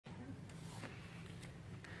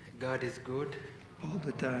God is good all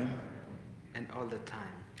the time. and all the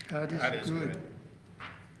time. God is good.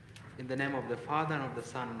 In the name of the Father, and of the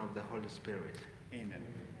Son, and of the Holy Spirit. Amen.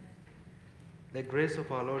 The grace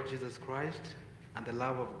of our Lord Jesus Christ, and the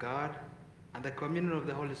love of God, and the communion of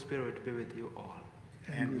the Holy Spirit be with you all.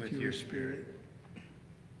 And with your spirit.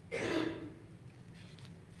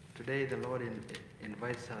 Today the Lord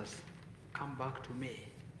invites us, come back to me,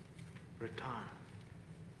 return.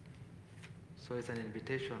 So it's an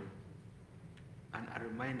invitation and a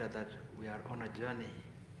reminder that we are on a journey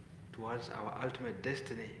towards our ultimate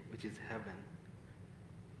destiny, which is heaven.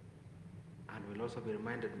 And we'll also be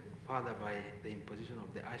reminded further by the imposition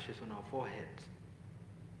of the ashes on our foreheads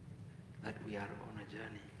that we are on a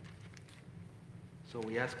journey. So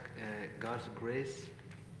we ask God's grace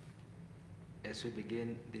as we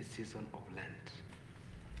begin this season of Lent.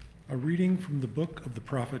 A reading from the book of the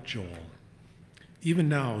prophet Joel. Even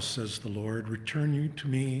now, says the Lord, return you to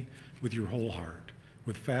me with your whole heart,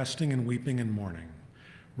 with fasting and weeping and mourning.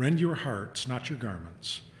 Rend your hearts, not your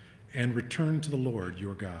garments, and return to the Lord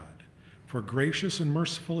your God. For gracious and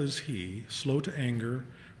merciful is he, slow to anger,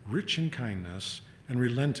 rich in kindness, and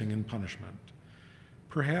relenting in punishment.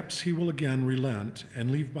 Perhaps he will again relent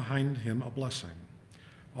and leave behind him a blessing,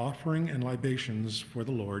 offering and libations for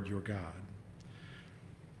the Lord your God.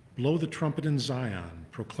 Blow the trumpet in Zion,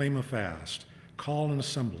 proclaim a fast, call an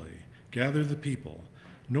assembly, gather the people,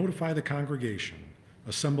 notify the congregation,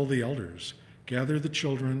 assemble the elders, gather the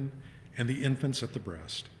children and the infants at the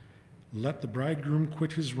breast. Let the bridegroom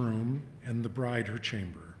quit his room and the bride her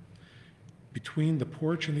chamber. Between the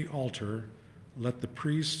porch and the altar, let the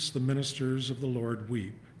priests, the ministers of the Lord,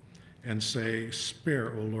 weep and say,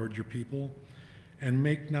 spare, O Lord, your people, and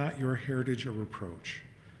make not your heritage a reproach,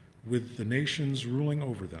 with the nations ruling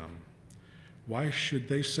over them. Why should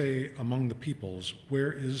they say among the peoples,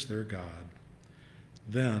 where is their God?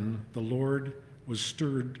 Then the Lord was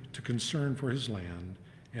stirred to concern for his land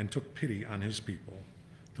and took pity on his people.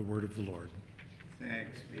 The word of the Lord.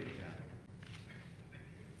 Thanks be to God.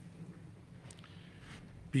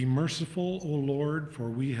 Be merciful, O Lord, for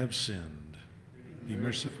we have sinned. Be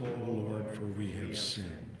merciful, O Lord, for we have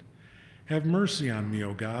sinned. Have mercy on me,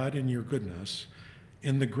 O God, in your goodness.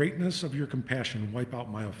 In the greatness of your compassion, wipe out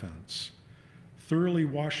my offense. Thoroughly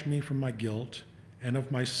wash me from my guilt, and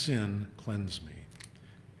of my sin cleanse me.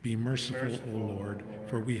 Be merciful, O Lord,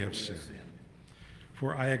 for we have sinned.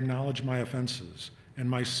 For I acknowledge my offenses, and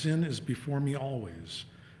my sin is before me always.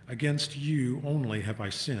 Against you only have I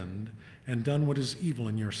sinned, and done what is evil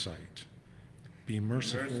in your sight. Be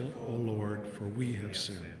merciful, O Lord, for we have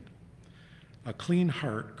sinned. A clean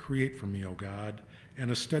heart create for me, O God,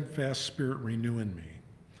 and a steadfast spirit renew in me.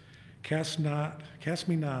 Cast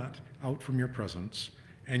me not out from your presence,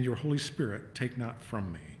 and your Holy Spirit take not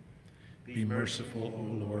from me. Be merciful, O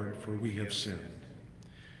Lord, for we have sinned.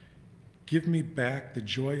 Give me back the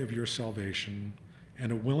joy of your salvation,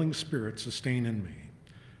 and a willing spirit sustain in me.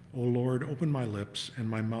 O Lord, open my lips, and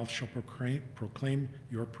my mouth shall proclaim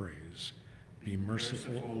your praise. Be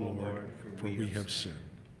merciful, O Lord, for we have sinned.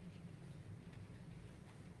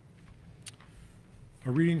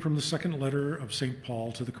 A reading from the second letter of St.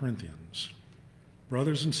 Paul to the Corinthians.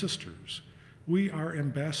 Brothers and sisters, we are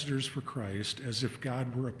ambassadors for Christ, as if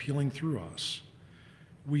God were appealing through us.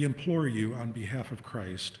 We implore you on behalf of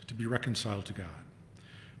Christ to be reconciled to God.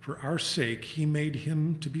 For our sake, he made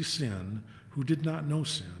him to be sin who did not know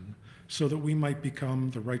sin, so that we might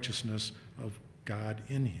become the righteousness of God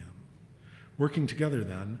in him. Working together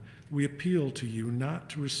then, we appeal to you not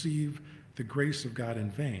to receive the grace of God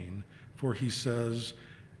in vain, for he says,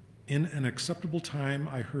 in an acceptable time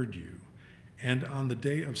I heard you, and on the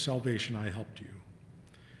day of salvation I helped you.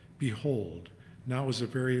 Behold, now is a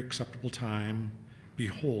very acceptable time.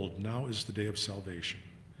 Behold, now is the day of salvation.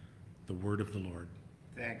 The word of the Lord.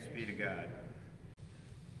 Thanks be to God.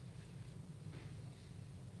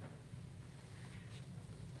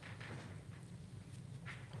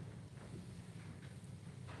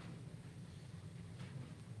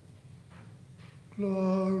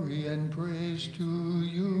 Glory and praise to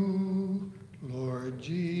you, Lord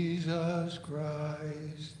Jesus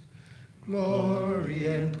Christ. Glory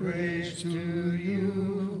and praise to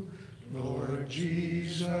you, Lord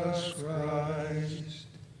Jesus Christ.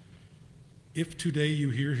 If today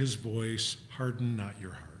you hear his voice, harden not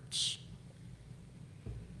your hearts.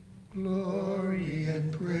 Glory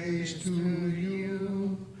and praise to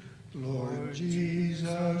you, Lord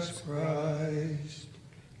Jesus Christ.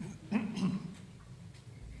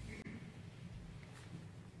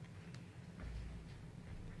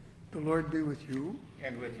 The Lord be with you.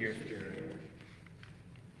 And with your spirit.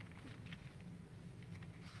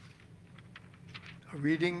 A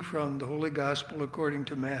reading from the Holy Gospel according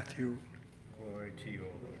to Matthew. Glory to you,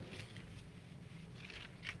 O Lord.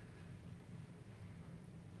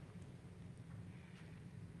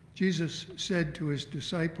 Jesus said to his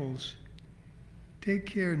disciples, "Take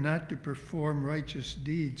care not to perform righteous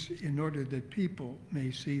deeds in order that people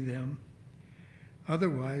may see them.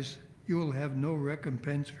 Otherwise, you will have no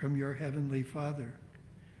recompense from your heavenly Father.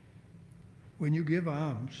 When you give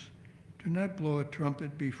alms, do not blow a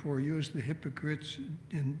trumpet before you as the hypocrites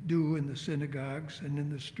do in the synagogues and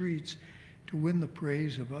in the streets to win the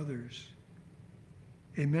praise of others.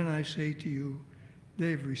 Amen, I say to you,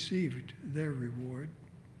 they've received their reward.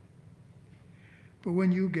 But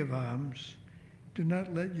when you give alms, do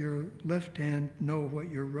not let your left hand know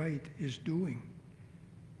what your right is doing,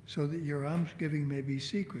 so that your almsgiving may be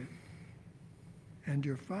secret. And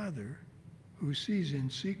your Father, who sees in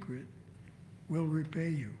secret, will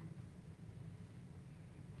repay you.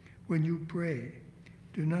 When you pray,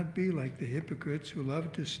 do not be like the hypocrites who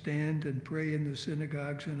love to stand and pray in the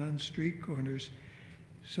synagogues and on street corners,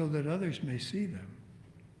 so that others may see them.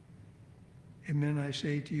 Amen, I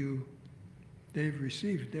say to you, they've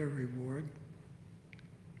received their reward.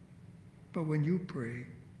 But when you pray,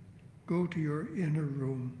 go to your inner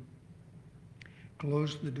room,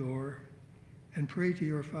 close the door, and pray to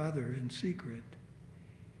your Father in secret.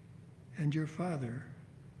 And your Father,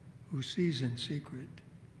 who sees in secret,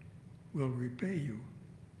 will repay you.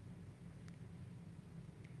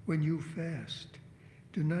 When you fast,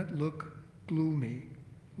 do not look gloomy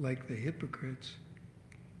like the hypocrites.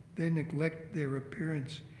 They neglect their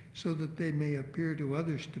appearance so that they may appear to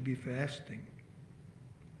others to be fasting.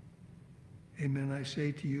 Amen, I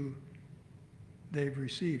say to you, they've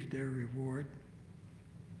received their reward.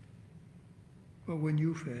 But when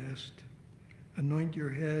you fast, anoint your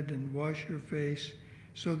head and wash your face,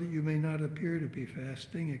 so that you may not appear to be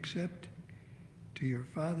fasting, except to your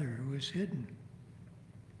Father who is hidden.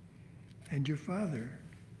 And your Father,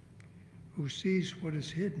 who sees what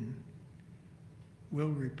is hidden, will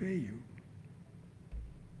repay you.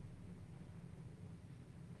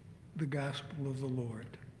 The Gospel of the Lord.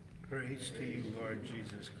 Praise to you, Lord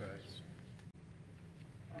Jesus Christ.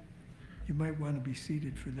 You might want to be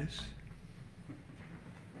seated for this.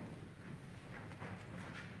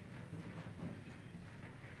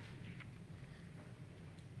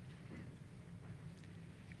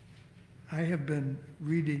 I have been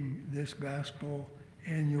reading this gospel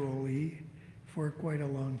annually for quite a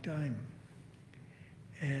long time.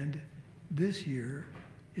 And this year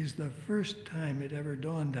is the first time it ever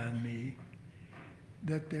dawned on me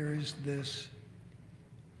that there is this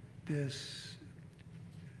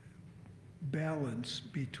balance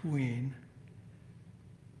between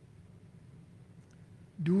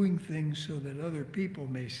doing things so that other people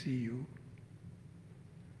may see you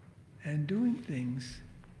and doing things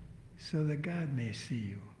so that God may see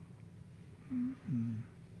you. Mm-hmm.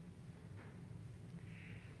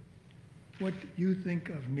 What you think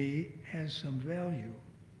of me has some value,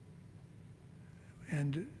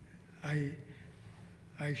 and I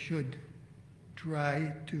should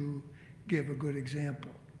try to give a good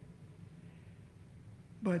example.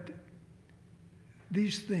 But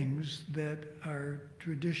these things that are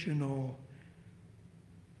traditional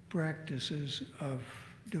practices of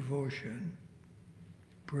devotion,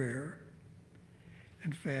 prayer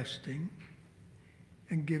and fasting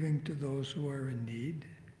and giving to those who are in need,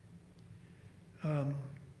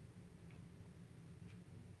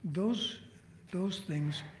 those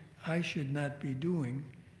things I should not be doing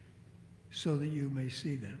so that you may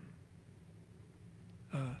see them.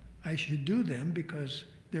 I should do them because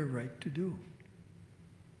they're right to do.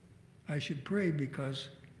 I should pray because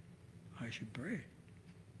I should pray.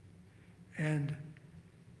 And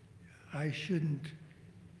I shouldn't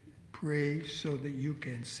pray so that you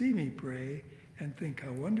can see me pray and think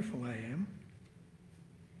how wonderful I am,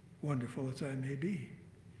 wonderful as I may be.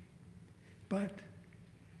 But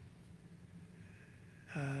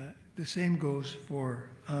the same goes for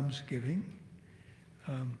almsgiving.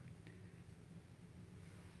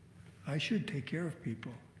 I should take care of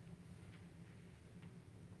people,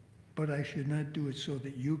 but I should not do it so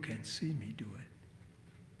that you can see me do it.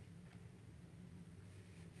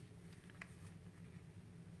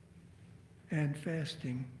 And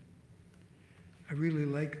fasting, I really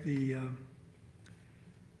like the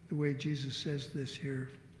way Jesus says this here.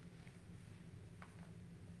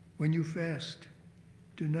 When you fast,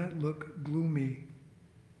 do not look gloomy.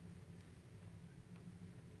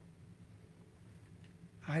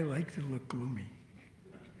 I like to look gloomy.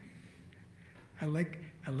 I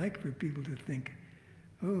like for people to think,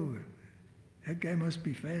 oh, that guy must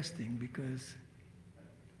be fasting because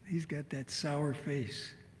he's got that sour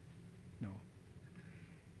face. No.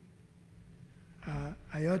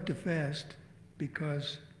 I ought to fast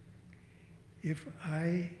because if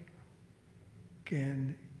I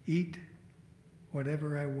can eat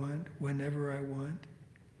whatever I want, whenever I want,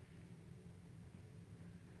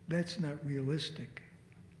 that's not realistic.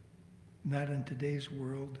 Not in today's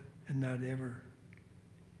world and not ever.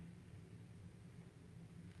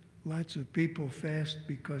 Lots of people fast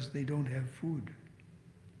because they don't have food.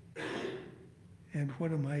 And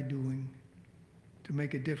what am I doing to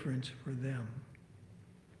make a difference for them?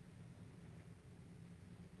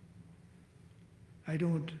 I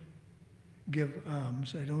don't give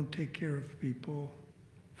alms. I don't take care of people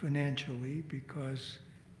financially because,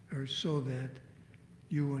 or so that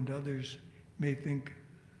you and others may think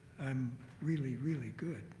I'm really, really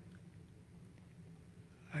good.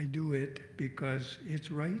 I do it because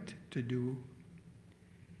it's right to do.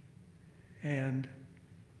 And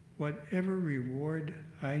whatever reward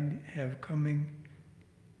I have coming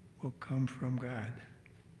will come from God.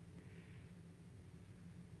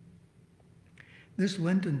 This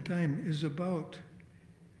Lenten time is about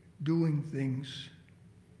doing things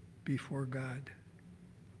before God.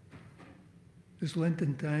 This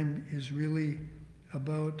Lenten time is really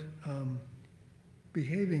about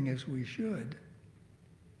behaving as we should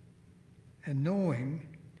and knowing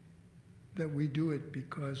that we do it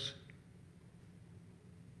because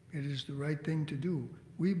it is the right thing to do.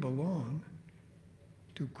 We belong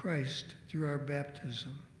to Christ through our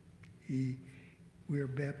baptism. We are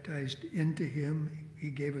baptized into him. He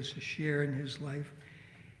gave us a share in his life,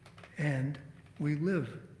 and we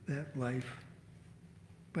live that life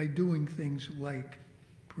by doing things like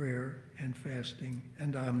prayer and fasting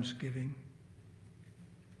and almsgiving.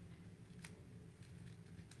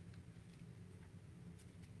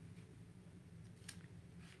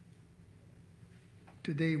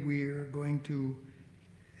 Today we are going to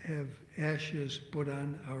have ashes put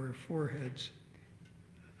on our foreheads.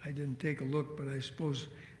 I didn't take a look, but I suppose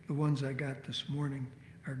the ones I got this morning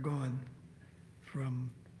are gone from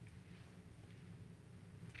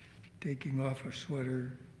taking off a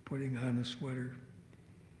sweater, putting on a sweater.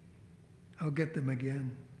 I'll get them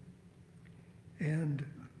again. And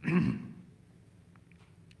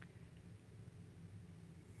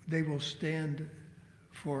they will stand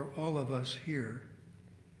for all of us here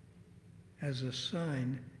as a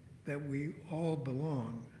sign that we all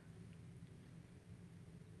belong.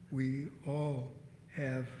 We all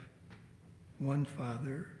have one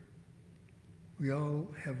Father. We all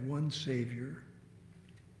have one Savior.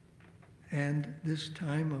 And this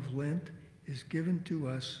time of Lent is given to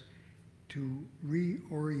us to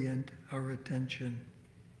reorient our attention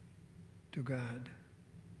to God.